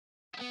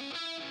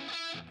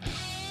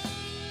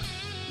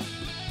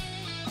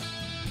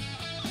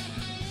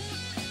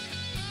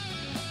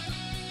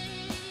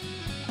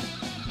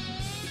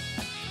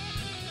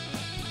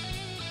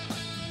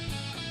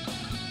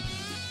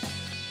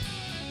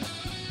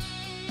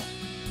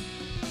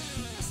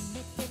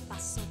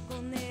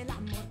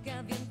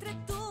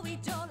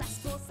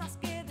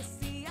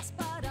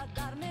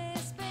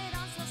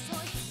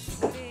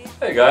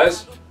Hey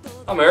guys,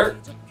 I'm Eric.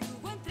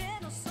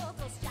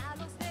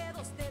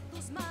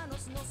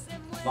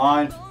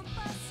 Line.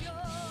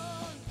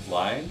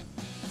 Line?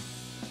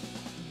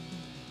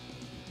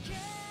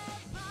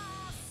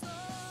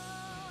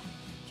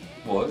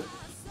 What?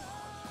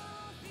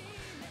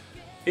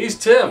 He's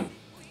Tim.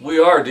 We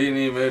are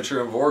D&D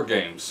Miniature and Board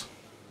Games.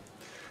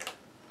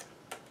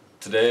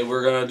 Today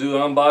we're going to do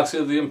an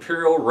unboxing of the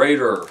Imperial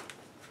Raider,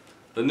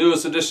 the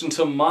newest addition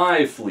to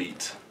my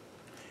fleet.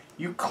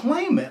 You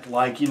claim it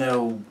like, you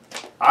know,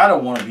 I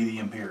don't want to be the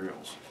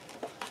Imperials.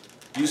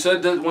 You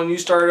said that when you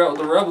started out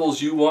with the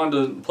Rebels, you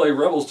wanted to play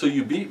Rebels till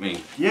you beat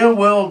me. Yeah,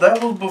 well,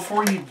 that was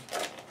before you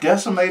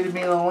decimated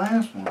me in the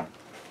last one.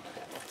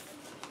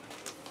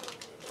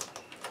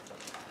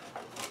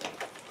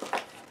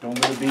 Don't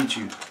let it beat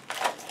you.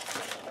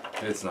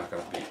 It's not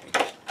going to beat me.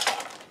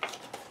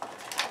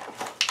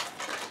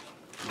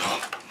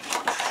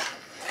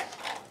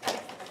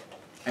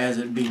 As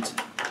it beats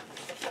it.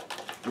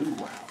 Ooh,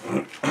 wow.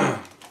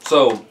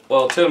 So,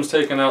 while Tim's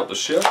taking out the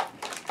ship,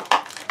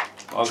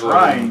 I'll go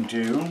ahead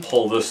and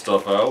pull this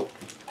stuff out.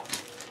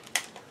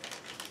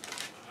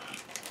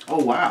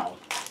 Oh, wow.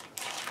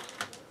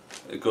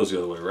 It goes the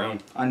other way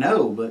around. I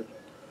know, but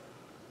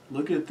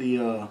look at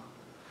the...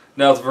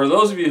 Now, for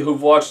those of you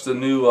who've watched the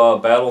new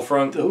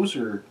Battlefront... Those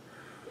are...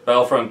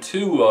 Battlefront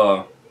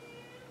 2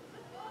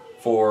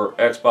 for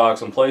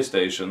Xbox and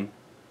PlayStation,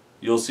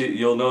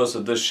 you'll notice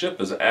that this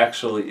ship is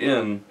actually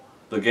in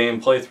the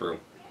game playthrough.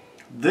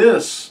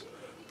 This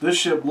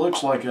ship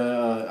looks like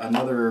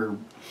another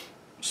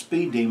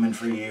speed demon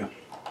for you.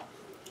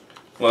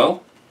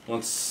 Well,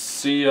 let's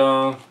see.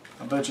 I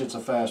bet you it's a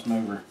fast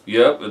mover.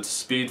 Yep, it's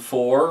Speed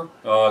 4,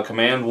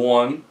 Command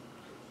 1,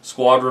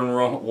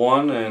 Squadron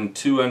 1, and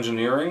 2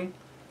 Engineering.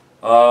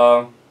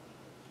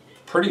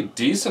 Pretty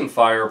decent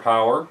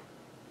firepower.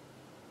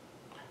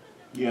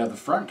 Yeah, the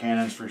front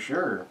cannons for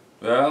sure.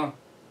 Yeah.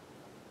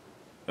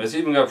 It's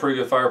even got pretty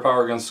good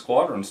firepower against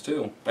squadrons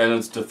too, and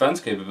its defense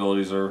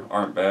capabilities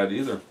aren't bad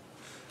either.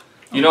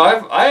 You know,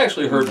 I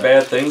actually heard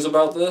bad things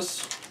about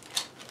this,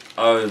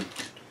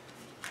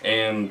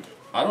 and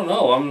I don't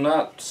know. I'm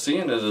not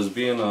seeing it as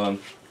being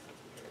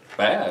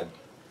bad,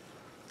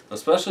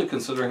 especially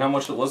considering how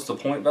much what's the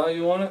point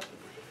value on it?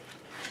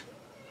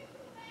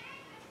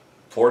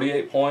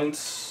 48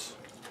 points.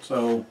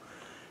 So,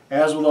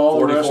 as with all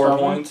the rest of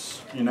points.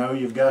 them, you know,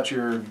 you've got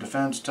your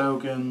defense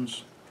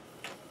tokens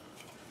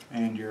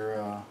and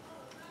your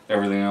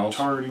everything else,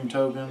 targeting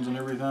tokens and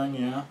everything.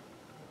 Yeah.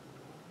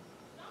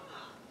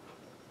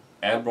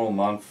 Admiral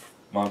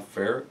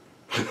Montferrat.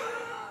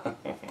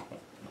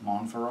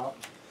 Montferrat.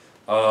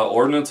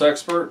 Ordnance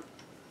expert.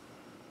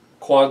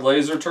 Quad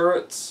laser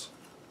turrets.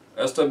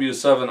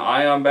 SW7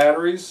 ion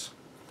batteries.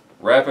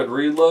 Rapid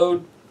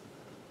reload.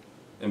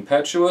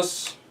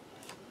 Impetuous.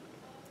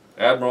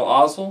 Admiral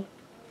Ozzel.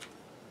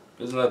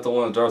 Isn't that the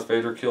one that Darth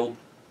Vader killed?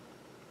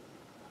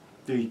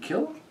 Did he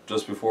kill him?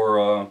 Just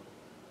before,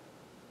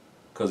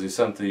 because he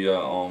sent the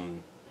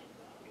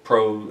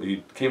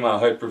he came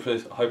out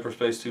of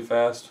hyperspace too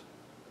fast.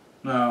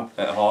 No.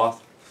 At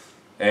Hoth.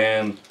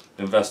 And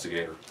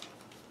Investigator.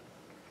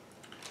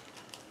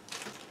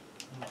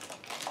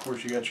 Of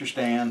course, you got your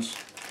stands.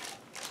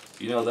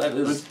 You know, that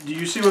is... But do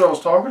you see what I was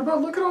talking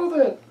about? Look at all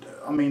that.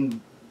 I mean,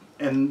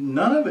 and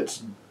none of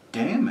it's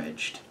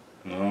damaged.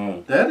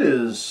 No. That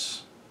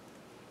is...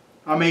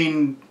 I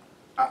mean,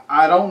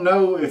 I don't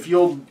know if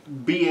you'll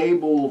be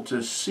able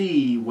to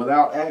see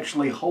without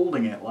actually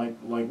holding it like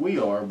we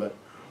are, but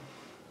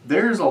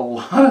there's a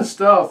lot of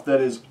stuff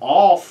that is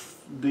off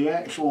the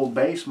actual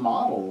base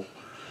model.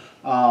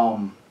 That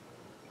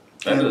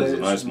is a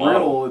nice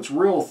model. It's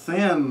real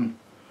thin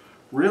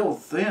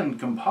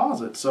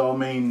composite. So I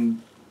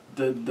mean,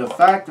 the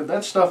fact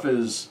that stuff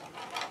it's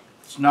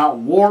not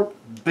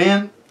warped,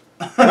 bent.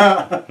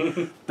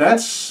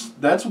 that's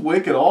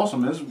wicked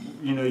awesome. It's,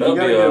 you know,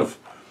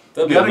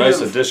 that'd be a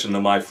nice addition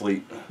to my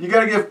fleet. You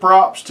got to give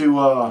props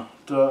to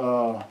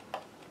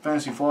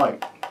Fantasy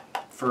Flight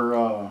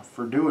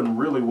for doing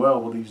really well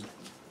with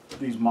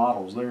these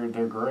models. They're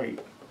great.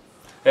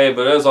 Hey,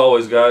 but as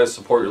always, guys,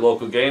 support your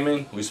local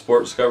gaming. We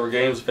support Discover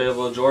Games,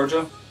 Fayetteville,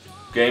 Georgia.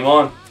 Game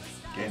on.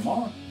 Game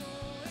on.